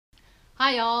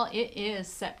Hi y'all, it is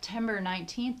September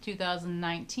 19th,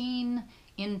 2019.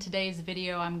 In today's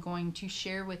video, I'm going to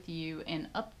share with you an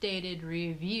updated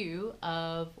review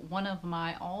of one of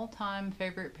my all-time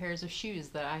favorite pairs of shoes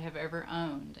that I have ever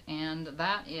owned. And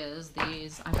that is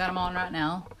these, I've got them on right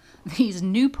now, these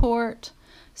Newport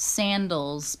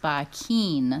Sandals by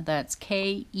Keen. That's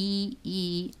K-E-E-N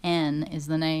is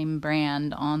the name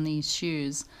brand on these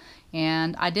shoes.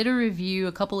 And I did a review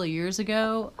a couple of years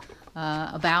ago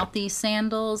about these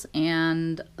sandals,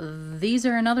 and these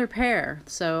are another pair.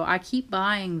 So I keep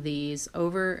buying these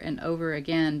over and over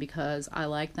again because I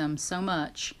like them so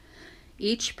much.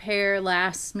 Each pair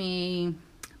lasts me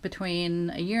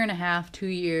between a year and a half, 2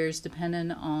 years,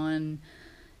 depending on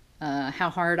how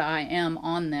hard I am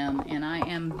on them. And I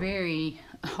am very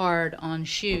hard on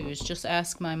shoes. Just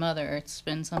ask my mother. It's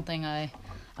been something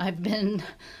I've been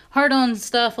hard on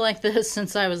stuff like this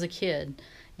since I was a kid,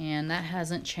 and that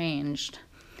hasn't changed.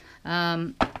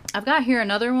 I've got here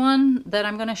another one that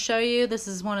I'm going to show you. This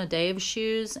is one of Dave's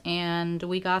shoes, and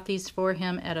we got these for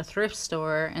him at a thrift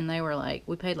store, and they were like,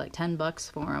 we paid like 10 bucks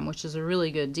for them, which is a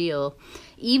really good deal,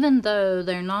 even though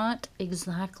they're not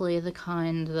exactly the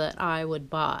kind that I would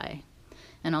buy.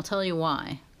 And I'll tell you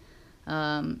why.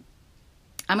 I'm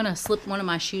going to slip one of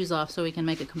my shoes off so we can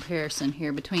make a comparison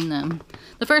here between them.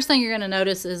 The first thing you're going to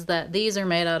notice is that these are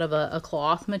made out of a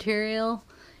cloth material,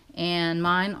 and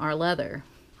mine are leather.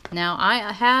 Now,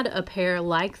 I had a pair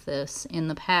like this in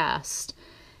the past,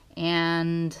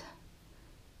 and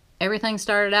everything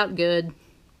started out good,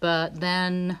 but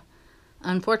then,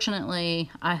 unfortunately,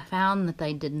 I found that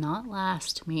they did not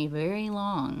last me very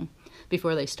long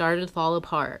before they started to fall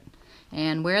apart.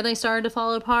 And where they started to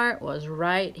fall apart was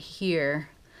right here.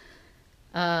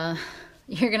 You're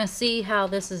going to see how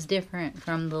this is different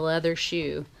from the leather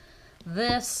shoe.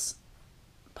 This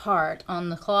part on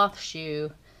the cloth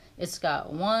shoe, it's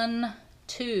got 1,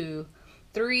 2,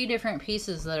 3 different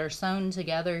pieces that are sewn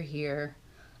together here.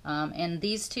 And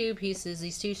these two pieces,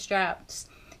 these two straps,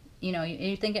 you know,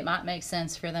 you think it might make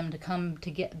sense for them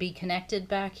to be connected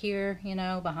back here, you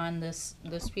know, behind this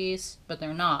piece, but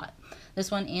they're not.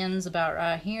 This one ends about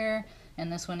right here,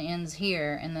 and this one ends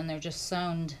here, and then they're just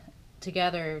sewn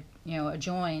together, you know,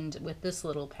 joined with this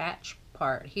little patch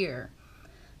part here.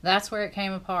 That's where it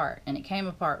came apart, and it came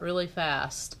apart really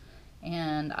fast,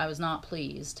 and I was not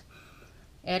pleased.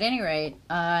 At any rate,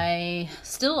 I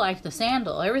still liked the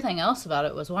sandal. Everything else about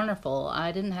it was wonderful.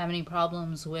 I didn't have any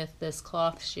problems with this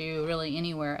cloth shoe really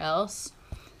anywhere else,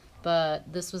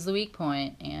 but this was the weak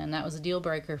point, and that was a deal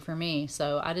breaker for me.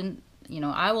 So I didn't, you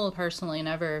know, I will personally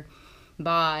never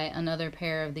buy another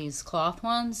pair of these cloth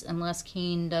ones unless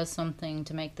Keen does something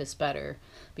to make this better,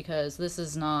 because this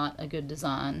is not a good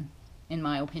design in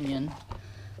my opinion.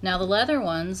 Now the leather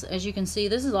ones, as you can see,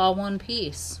 this is all one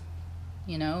piece.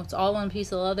 You know, it's all one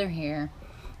piece of leather here,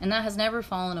 and that has never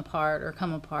fallen apart or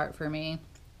come apart for me.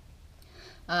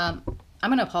 I'm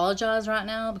going to apologize right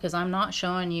now because I'm not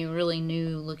showing you really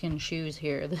new looking shoes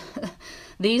here.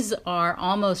 These are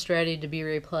almost ready to be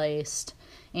replaced.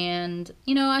 And,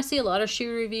 you know, I see a lot of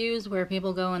shoe reviews where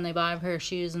people go and they buy a pair of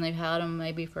shoes and they've had them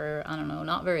maybe for, I don't know,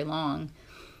 not very long.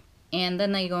 And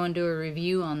then they go and do a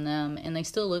review on them and they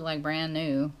still look like brand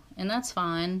new. And that's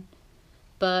fine.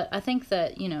 But I think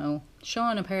that, you know,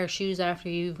 showing a pair of shoes after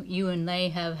you and they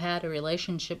have had a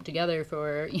relationship together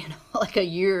for, you know, like a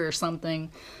year or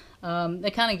something,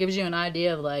 it kind of gives you an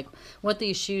idea of like what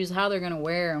these shoes, how they're going to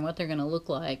wear and what they're going to look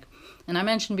like. And I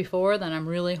mentioned before that I'm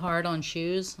really hard on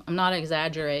shoes. I'm not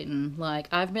exaggerating. Like,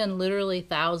 I've been literally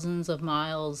thousands of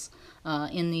miles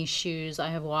in these shoes. I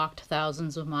have walked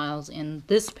thousands of miles in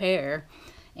this pair.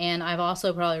 And I've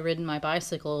also probably ridden my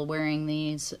bicycle wearing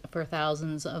these for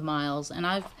thousands of miles. And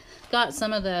I've got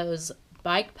some of those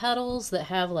bike pedals that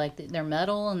have like, they're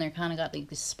metal and they're kind of got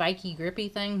these spiky grippy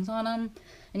things on them.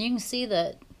 And you can see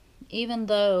that even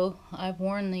though I've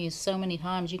worn these so many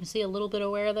times, you can see a little bit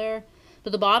of wear there.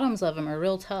 But the bottoms of them are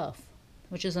real tough,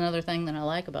 which is another thing that I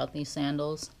like about these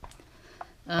sandals.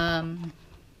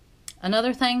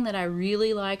 Another thing that I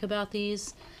really like about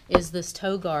these is this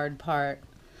toe guard part.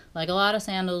 Like a lot of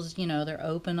sandals, you know, they're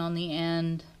open on the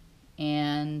end,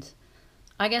 and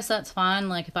I guess that's fine.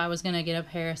 Like if I was going to get a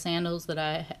pair of sandals that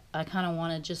I kind of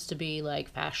wanted just to be like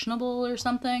fashionable or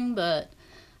something, but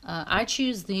I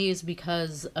choose these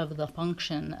because of the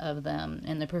function of them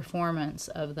and the performance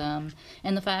of them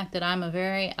and the fact that I'm a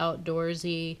very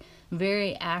outdoorsy,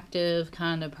 very active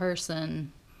kind of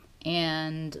person,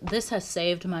 and this has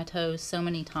saved my toes so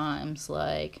many times.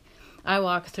 Like, I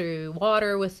walk through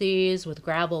water with these, with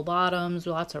gravel bottoms,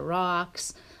 lots of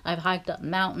rocks. I've hiked up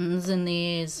mountains in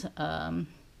these.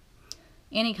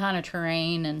 any kind of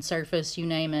terrain and surface, you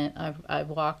name it. I've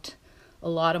walked a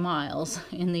lot of miles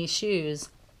in these shoes.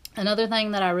 Another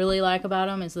thing that I really like about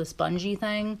them is this bungee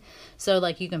thing. So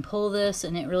like you can pull this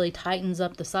and it really tightens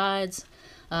up the sides.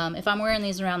 If I'm wearing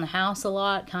these around the house a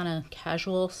lot, kind of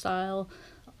casual style,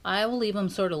 I will leave them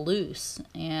sort of loose.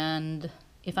 And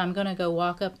if I'm going to go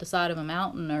walk up the side of a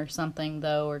mountain or something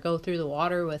though, or go through the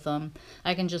water with them,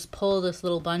 I can just pull this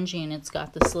little bungee and it's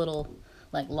got this little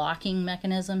like locking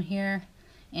mechanism here.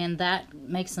 And that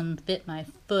makes them fit my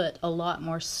foot a lot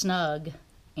more snug.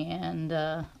 And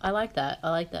I like that. I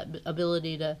like that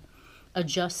ability to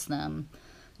adjust them.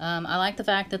 I like the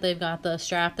fact that they've got the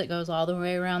strap that goes all the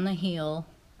way around the heel.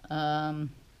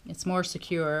 It's more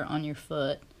secure on your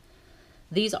foot.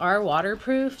 These are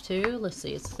waterproof too. Let's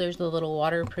see, there's the little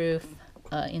waterproof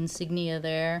insignia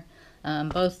there.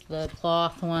 Both the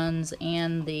cloth ones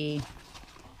and the,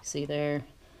 see there,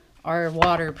 are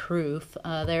waterproof.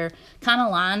 They're kind of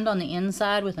lined on the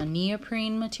inside with a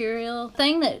neoprene material. The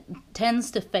thing that tends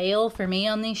to fail for me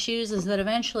on these shoes is that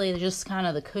eventually just kind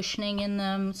of the cushioning in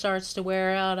them starts to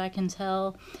wear out, I can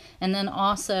tell. And then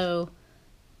also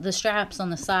the straps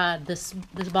on the side, this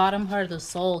bottom part of the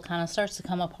sole kind of starts to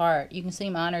come apart. You can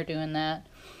see mine are doing that.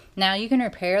 Now you can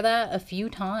repair that a few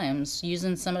times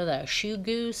using some of that shoe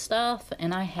goo stuff,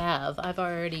 and I've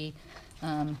already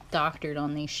doctored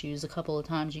on these shoes a couple of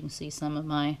times. You can see some of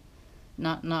my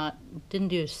didn't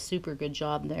do a super good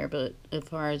job there, but as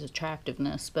far as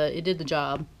attractiveness, but it did the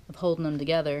job of holding them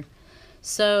together.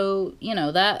 So you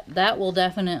know, that will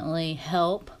definitely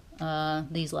help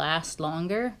these last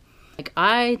longer. Like,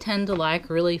 I tend to like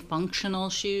really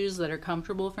functional shoes that are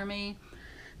comfortable for me.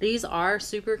 These are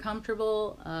super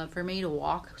comfortable for me to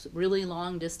walk really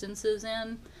long distances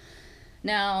in.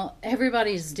 Now,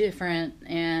 everybody's different,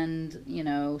 and, you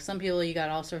know, some people, you got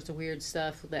all sorts of weird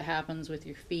stuff that happens with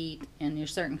your feet, and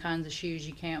there's certain kinds of shoes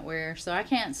you can't wear. So I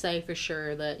can't say for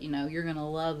sure that, you know, you're going to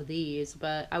love these,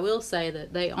 but I will say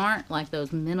that they aren't like those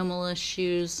minimalist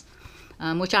shoes,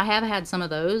 which I have had some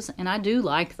of those, and I do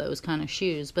like those kind of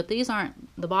shoes. But these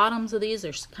aren't, the bottoms of these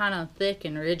are kind of thick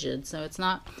and rigid, so it's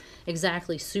not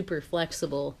exactly super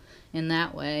flexible in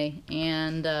that way.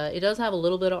 And it does have a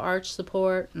little bit of arch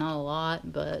support, not a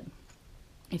lot, but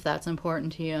if that's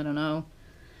important to you, I don't know.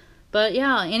 But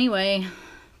yeah, anyway,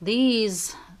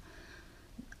 these,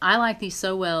 I like these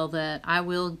so well that I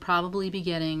will probably be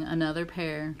getting another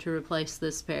pair to replace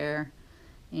this pair,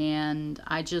 and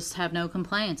I just have no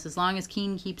complaints as long as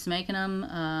Keen keeps making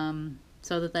them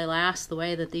so that they last the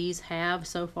way that these have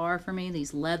so far for me,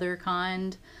 these leather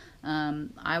kind.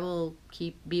 I will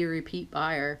be a repeat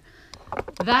buyer.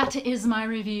 That is my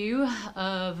review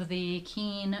of the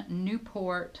Keen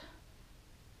Newport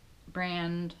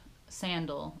brand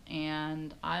sandal,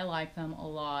 and I like them a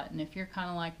lot. And if you're kind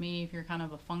of like me, if you're kind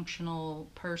of a functional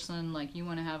person, like you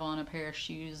want to have on a pair of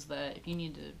shoes that if you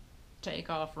need to take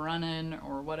off running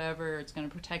or whatever, it's going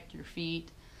to protect your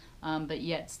feet, but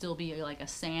yet still be like a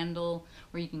sandal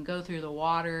where you can go through the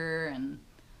water, and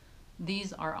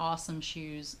these are awesome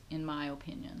shoes in my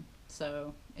opinion.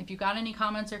 So if you've got any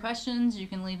comments or questions, you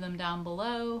can leave them down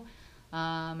below.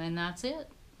 And that's it.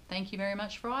 Thank you very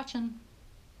much for watching.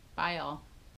 Bye y'all.